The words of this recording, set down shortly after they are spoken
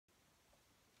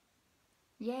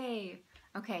Yay!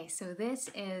 Okay, so this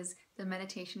is the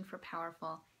meditation for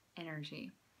powerful energy.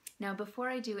 Now, before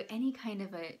I do any kind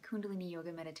of a Kundalini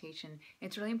yoga meditation,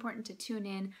 it's really important to tune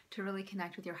in to really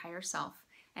connect with your higher self.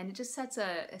 And it just sets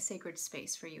a sacred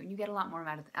space for you, and you get a lot more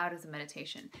out of the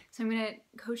meditation. So I'm going to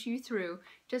coach you through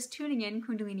just tuning in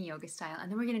Kundalini yoga style,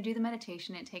 and then we're going to do the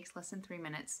meditation. It takes less than 3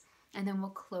 minutes, and then we'll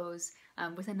close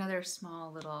with another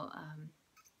small little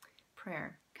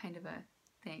prayer kind of a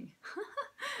thing.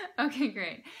 Okay,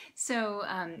 great. So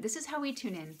this is how we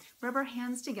tune in. Rub our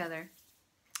hands together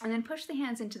and then push the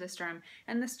hands into the sternum,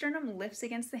 and the sternum lifts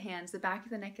against the hands, the back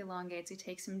of the neck elongates. You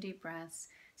take some deep breaths.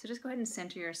 So just go ahead and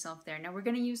center yourself there. Now we're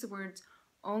going to use the words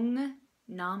Ong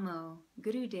Namo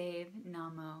Gurudev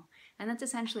Namo, and that's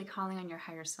essentially calling on your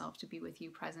higher self to be with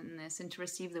you present in this and to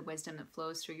receive the wisdom that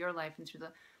flows through your life and through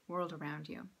the world around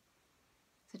you.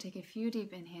 So take a few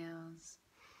deep inhales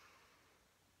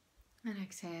and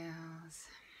exhales.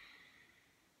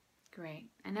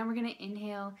 Great. And now we're going to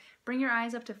inhale. Bring your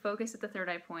eyes up to focus at the third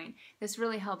eye point. This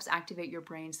really helps activate your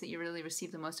brain so that you really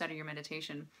receive the most out of your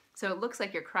meditation. So it looks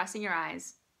like you're crossing your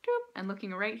eyes and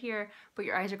looking right here, but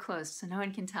your eyes are closed so no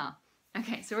one can tell.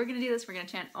 Okay, so we're going to do this. We're going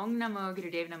to chant Om Namo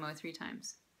Gurudev Namo 3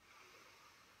 times.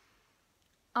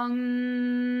 Om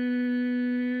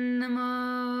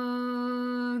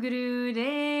Namo Gurudev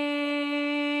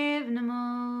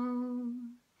Namo.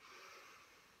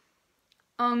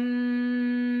 Om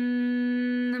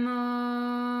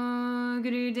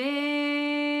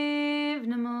Gurudev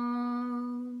Namo.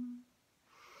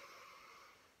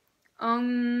 Om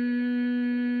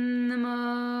Namo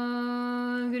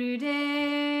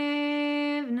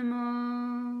Gurudev Namo.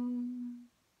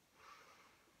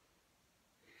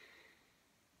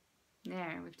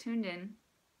 There, we've tuned in.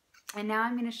 And now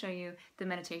I'm going to show you the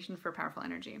meditation for powerful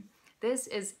energy. This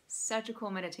is such a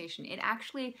cool meditation. It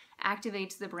actually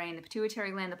activates the brain, the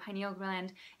pituitary gland, the pineal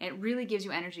gland. It really gives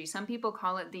you energy. Some people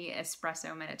call it the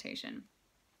espresso meditation.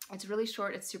 It's really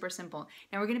short. It's super simple.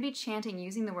 Now we're going to be chanting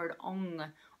using the word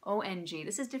Ong, O-N-G.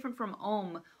 This is different from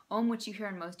Om. Om, which you hear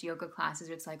in most yoga classes.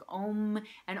 It's like Om,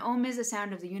 and Om is the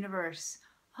sound of the universe.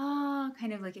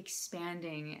 Kind of like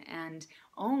expanding. And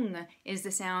Ong is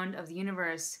the sound of the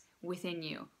universe within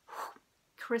you,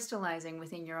 crystallizing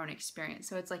within your own experience.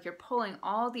 So it's like you're pulling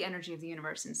all the energy of the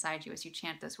universe inside you as you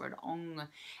chant this word Ong.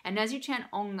 And as you chant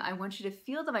Ong, I want you to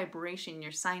feel the vibration in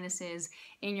your sinuses,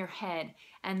 in your head.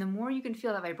 And the more you can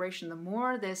feel that vibration, the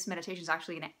more this meditation is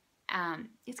actually going to,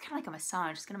 it's kind of like a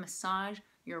massage. It's going to massage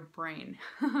your brain.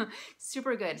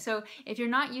 Super good. So if you're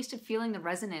not used to feeling the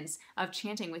resonance of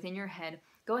chanting within your head,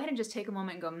 go ahead and just take a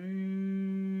moment and go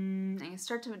and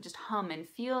start to just hum and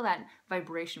feel that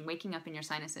vibration waking up in your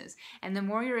sinuses. And the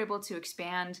more you're able to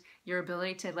expand your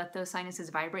ability to let those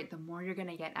sinuses vibrate, the more you're going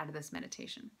to get out of this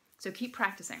meditation. So keep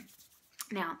practicing.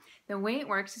 Now, the way it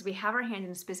works is we have our hand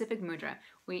in a specific mudra.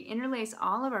 We interlace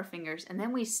all of our fingers, and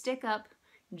then we stick up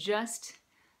just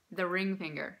the ring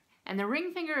finger. And the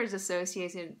ring finger is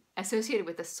associated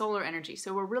with the solar energy.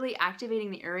 So we're really activating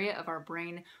the area of our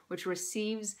brain which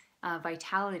receives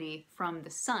vitality from the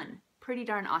sun. Pretty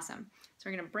darn awesome. So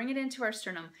we're going to bring it into our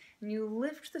sternum, and you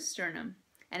lift the sternum.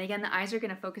 And again, the eyes are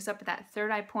going to focus up at that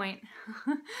third eye point,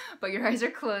 but your eyes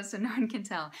are closed so no one can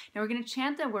tell. Now we're going to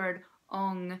chant the word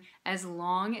Ong as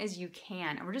long as you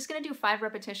can. And we're just going to do 5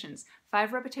 repetitions.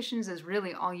 5 repetitions is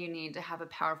really all you need to have a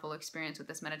powerful experience with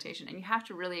this meditation. And you have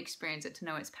to really experience it to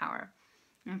know its power.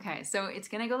 Okay, so it's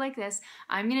going to go like this.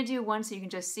 I'm going to do one so you can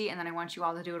just see, and then I want you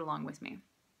all to do it along with me.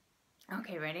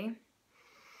 Okay, ready?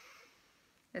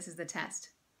 This is the test.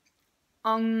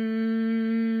 Ong.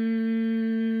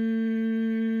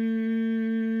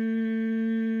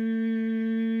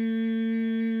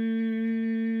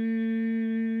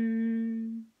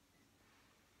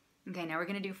 Okay, now we're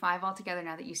going to do 5 all together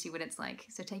now that you see what it's like.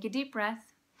 So take a deep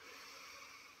breath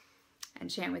and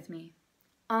chant with me.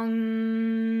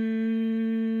 Ong.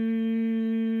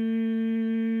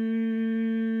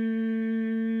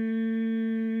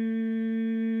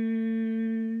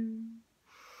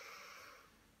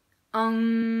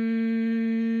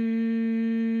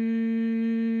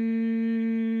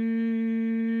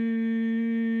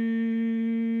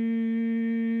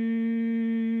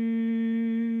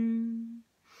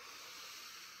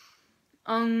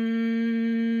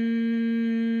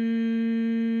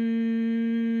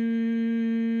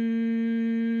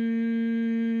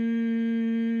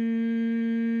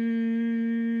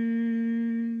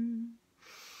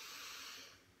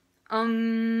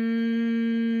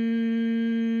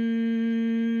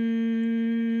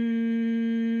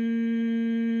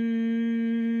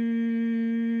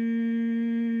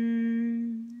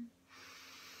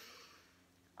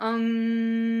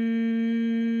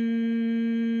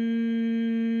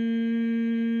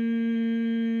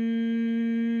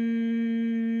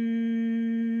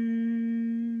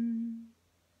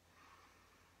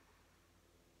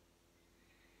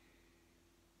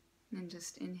 And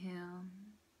just inhale.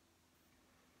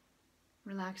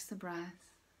 Relax the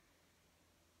breath.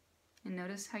 And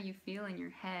notice how you feel in your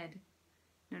head.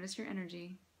 Notice your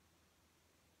energy.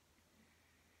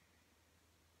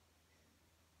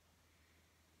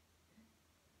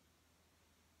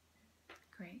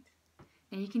 Great.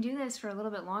 And you can do this for a little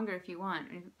bit longer if you want.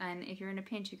 And if you're in a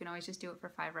pinch, you can always just do it for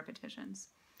 5 repetitions.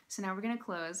 So now we're going to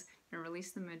close and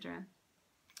release the mudra.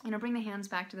 And I'll bring the hands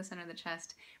back to the center of the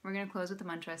chest. We're going to close with the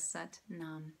mantra Sat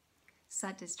Nam.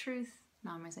 Sat is truth,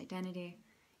 Nam is identity.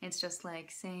 It's just like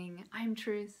saying, I'm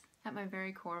truth at my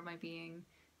very core of my being,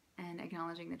 and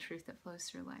acknowledging the truth that flows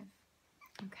through life.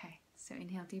 Okay, so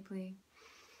inhale deeply.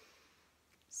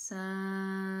 Sat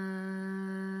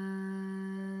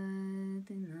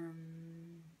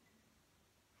Nam.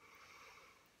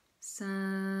 Sat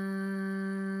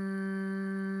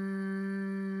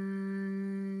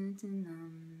Nam.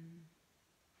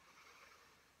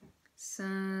 Sat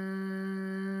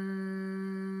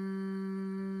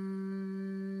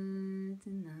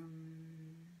Nam.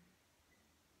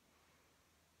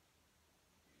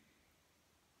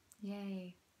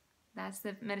 Yay. That's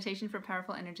the meditation for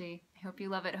powerful energy. I hope you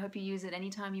love it. I hope you use it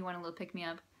anytime you want a little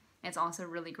pick-me-up. It's also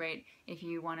really great if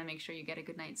you want to make sure you get a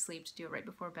good night's sleep, to do it right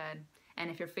before bed. And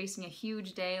if you're facing a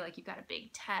huge day, like you've got a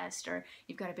big test or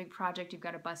you've got a big project you've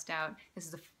got to bust out, this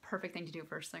is the perfect thing to do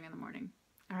first thing in the morning.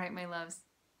 All right, my loves.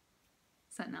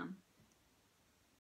 Sat Nam.